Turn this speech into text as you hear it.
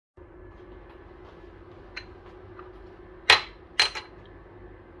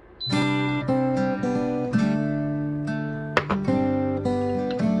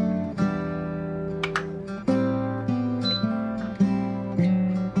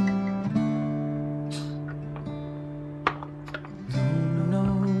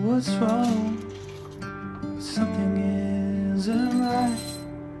what's wrong. Something isn't right.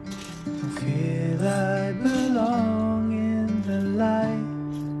 Don't feel I belong in the light.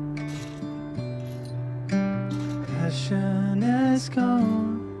 Passion has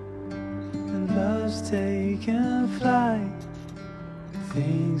gone and love's taken flight.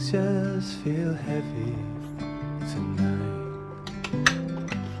 Things just feel heavy tonight.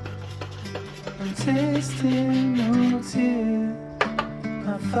 I'm tasting no tears,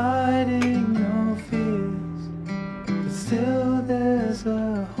 I'm fighting no fears, but still there's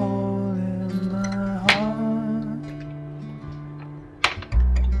a hole in my heart.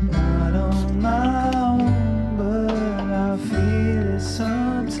 Not on my own, but I feel it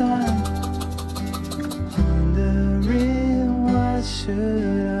sometimes. Wondering what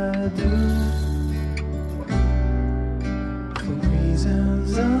should I do, for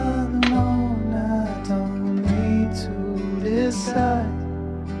reasons unknown. I don't need to decide.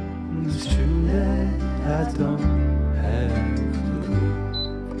 It's true that I don't have a clue.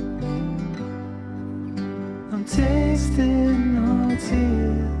 I'm tasting no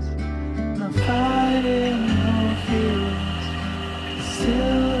tears, I'm fighting no fears, but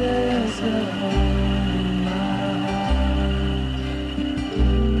still there's a hole in my heart.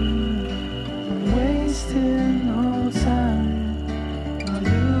 I'm wasting no time, I'm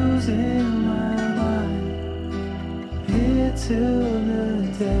losing my mind, here till the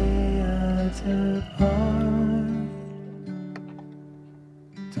day I depart.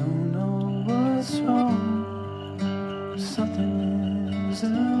 Don't know what's wrong, something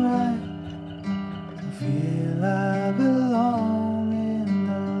isn't right. Don't feel I belong in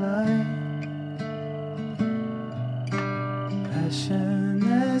the light. Passion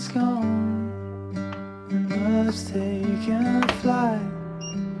has gone and love's taken flight.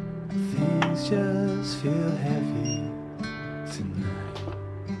 Things just feel heavy tonight.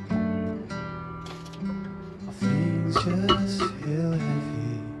 Things just feel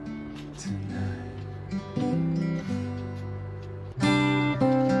heavy tonight.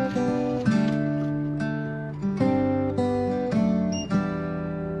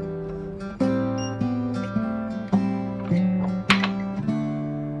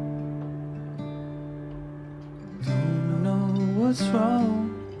 Don't know what's wrong,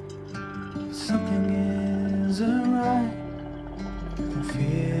 something isn't right. Don't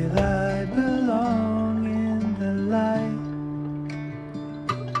feel I belong in the light.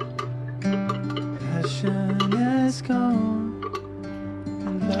 Passion has gone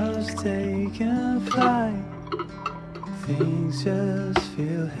and love's taken flight. Things just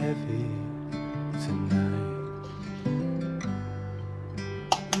feel heavy tonight.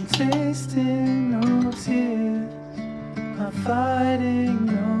 I'm tasting no tears, I'm fighting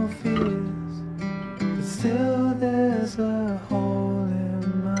no fears, but still there's a hole in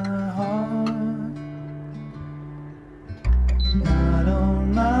my heart. Not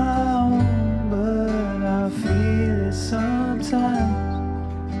on my own, but I feel it sometimes.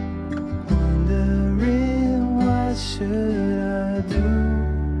 Wondering what should I do,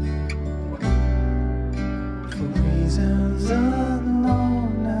 for reasons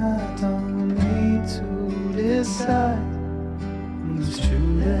unknown. I don't need to decide. It's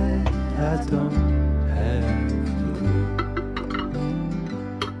true that I don't have a clue.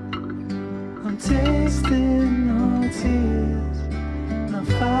 I'm tasting no tears, I'm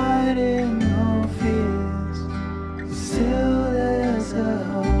fighting no fears, but still there's a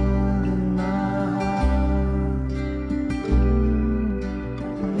hole in my heart.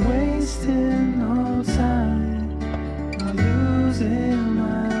 I'm wasting no time, I'm losing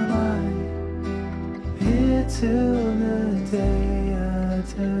my mind, here till the day I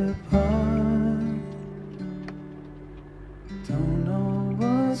depart. Don't know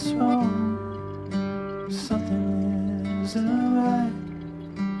what's wrong, something isn't right.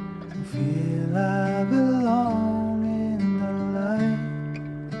 Don't feel I belong in the light.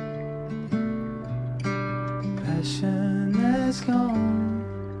 Passion has gone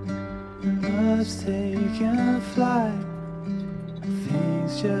and love's taken flight.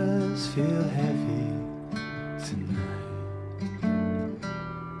 Things just feel heavy tonight.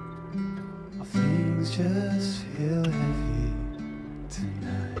 Things just feel heavy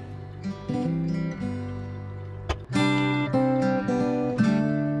tonight.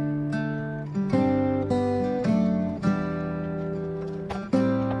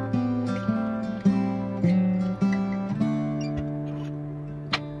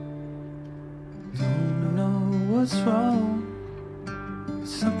 Don't know what's wrong,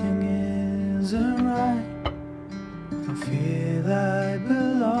 something isn't right. Don't feel I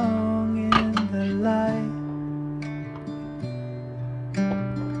belong in the light.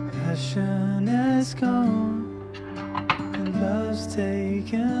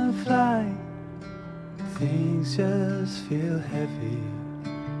 just feel heavy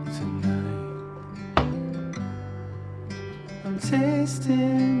tonight. I'm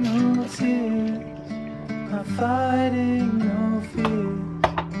tasting no tears, I'm fighting no fears,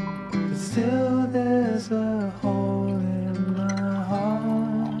 but still there's a hole in my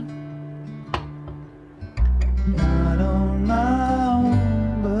heart. Not on my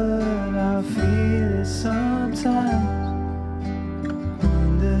own, but I feel it sometimes.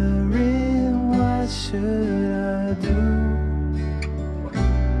 What should I do?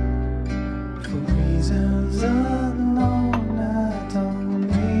 For reasons unknown, I don't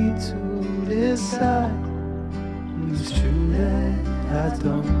need to decide. It's true that I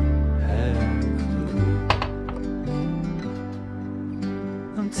don't